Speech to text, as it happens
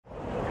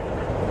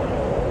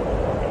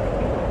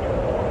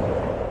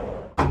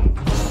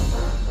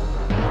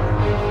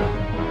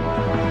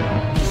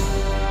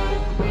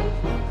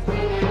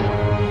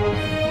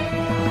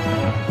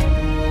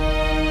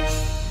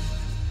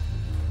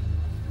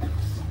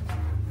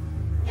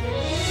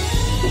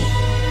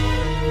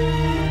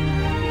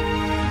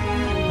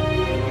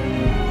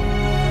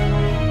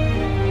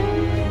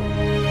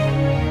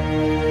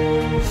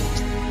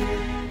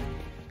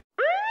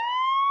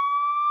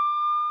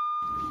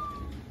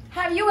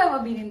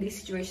ever been in these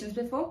situations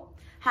before?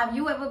 Have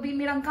you ever been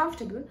made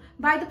uncomfortable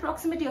by the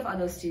proximity of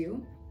others to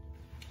you?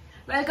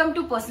 Welcome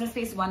to Personal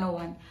Space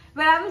 101,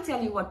 where I will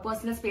tell you what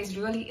personal space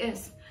really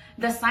is,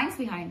 the science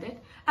behind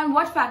it, and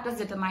what factors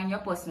determine your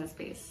personal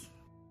space.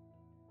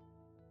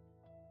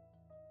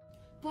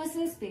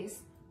 Personal space,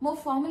 more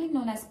formally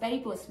known as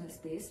peripersonal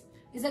space,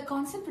 is a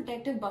constant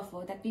protective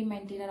buffer that we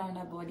maintain around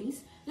our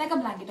bodies like a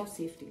blanket of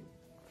safety.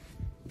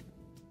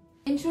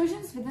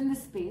 Intrusions within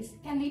this space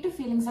can lead to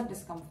feelings of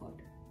discomfort.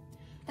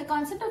 The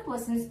concept of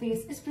personal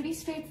space is pretty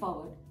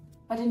straightforward,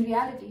 but in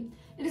reality,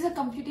 it is a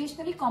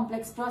computationally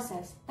complex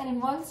process that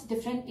involves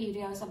different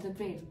areas of the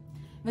brain,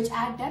 which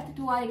add depth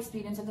to our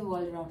experience of the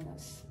world around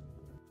us.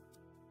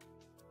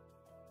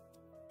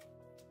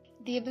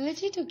 The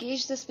ability to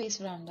gauge the space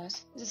around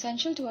us is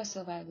essential to our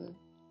survival.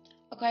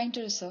 According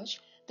to research,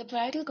 the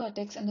parietal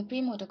cortex and the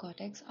premotor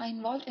cortex are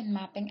involved in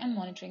mapping and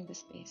monitoring the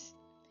space.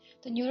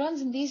 The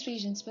neurons in these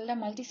regions build a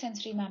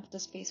multisensory map of the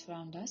space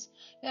around us,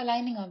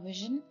 aligning our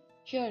vision,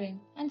 hearing,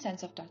 and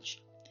sense of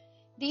touch.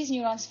 These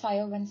neurons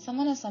fire when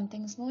someone or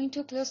something is moving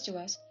too close to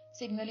us,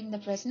 signaling the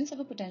presence of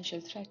a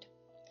potential threat.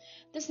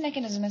 This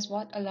mechanism is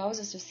what allows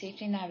us to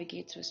safely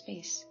navigate through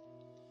space.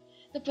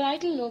 The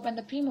parietal lobe and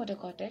the premotor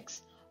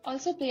cortex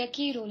also play a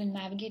key role in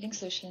navigating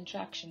social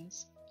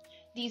interactions.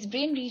 These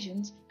brain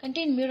regions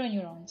contain mirror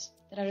neurons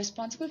that are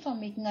responsible for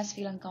making us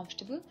feel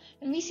uncomfortable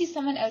when we see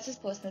someone else's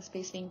personal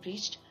space being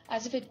breached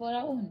as if it were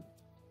our own.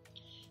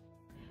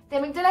 The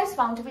amygdala is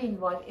found to be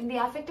involved in the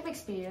affective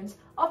experience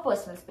of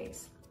personal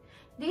space.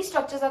 These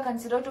structures are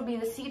considered to be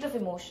the seat of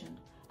emotion,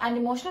 and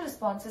emotional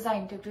responses are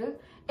integral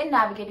in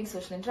navigating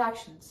social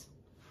interactions.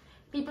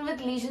 People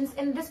with lesions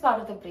in this part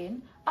of the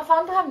brain are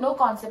found to have no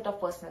concept of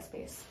personal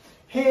space.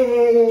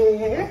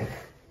 Hey.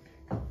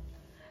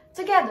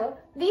 Together,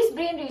 these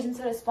brain regions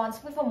are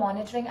responsible for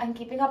monitoring and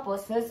keeping our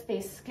personal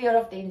space clear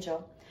of danger,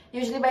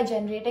 usually by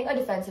generating a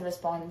defensive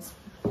response.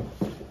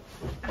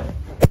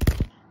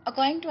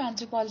 According to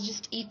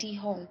anthropologist E.T.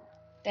 Hall,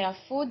 there are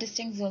 4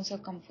 distinct zones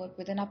of comfort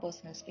within our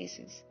personal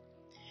spaces.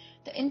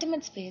 The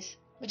intimate space,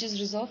 which is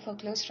reserved for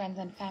close friends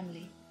and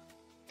family.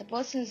 The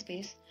personal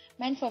space,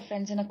 meant for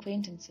friends and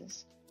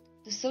acquaintances.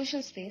 The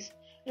social space,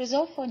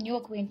 reserved for new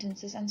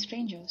acquaintances and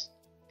strangers.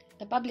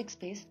 The public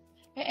space,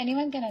 where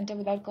anyone can enter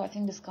without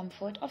causing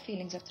discomfort or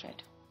feelings of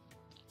threat.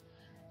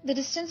 The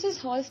distances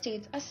Hall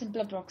states are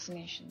simple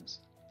approximations.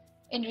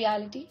 In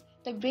reality,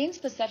 the brain's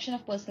perception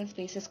of personal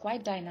space is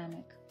quite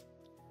dynamic.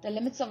 The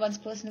limits of one's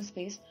personal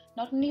space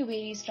not only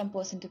varies from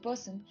person to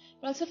person,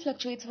 but also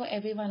fluctuates for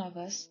every one of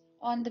us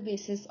on the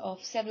basis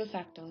of several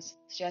factors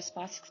such as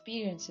past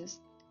experiences,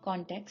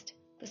 context,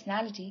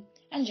 personality,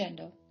 and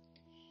gender.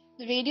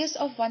 The radius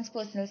of one's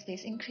personal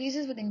space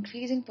increases with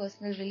increasing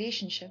personal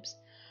relationships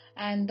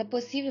and the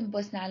perceived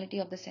impersonality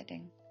of the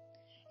setting.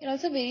 It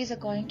also varies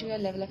according to your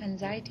level of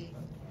anxiety.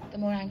 The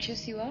more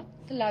anxious you are,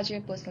 the larger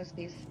your personal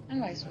space, and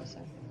vice versa.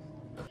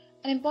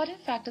 An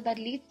important factor that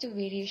leads to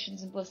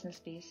variations in personal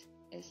space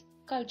is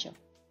culture.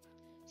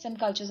 Some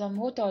cultures are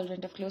more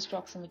tolerant of close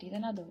proximity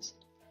than others.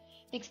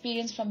 The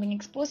experience from being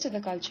exposed to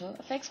the culture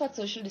affects what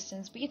social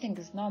distance we think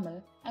is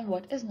normal and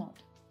what is not.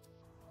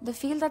 The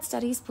field that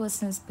studies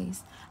personal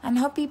space and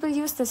how people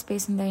use the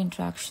space in their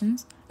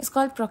interactions is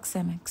called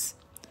proxemics.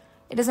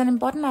 It is an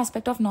important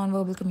aspect of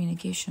nonverbal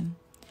communication.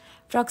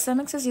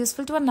 Proxemics is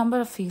useful to a number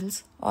of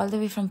fields, all the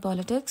way from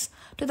politics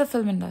to the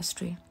film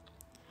industry.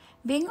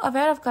 Being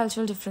aware of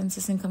cultural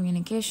differences in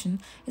communication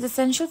is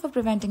essential for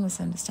preventing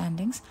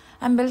misunderstandings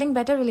and building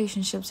better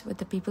relationships with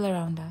the people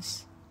around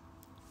us.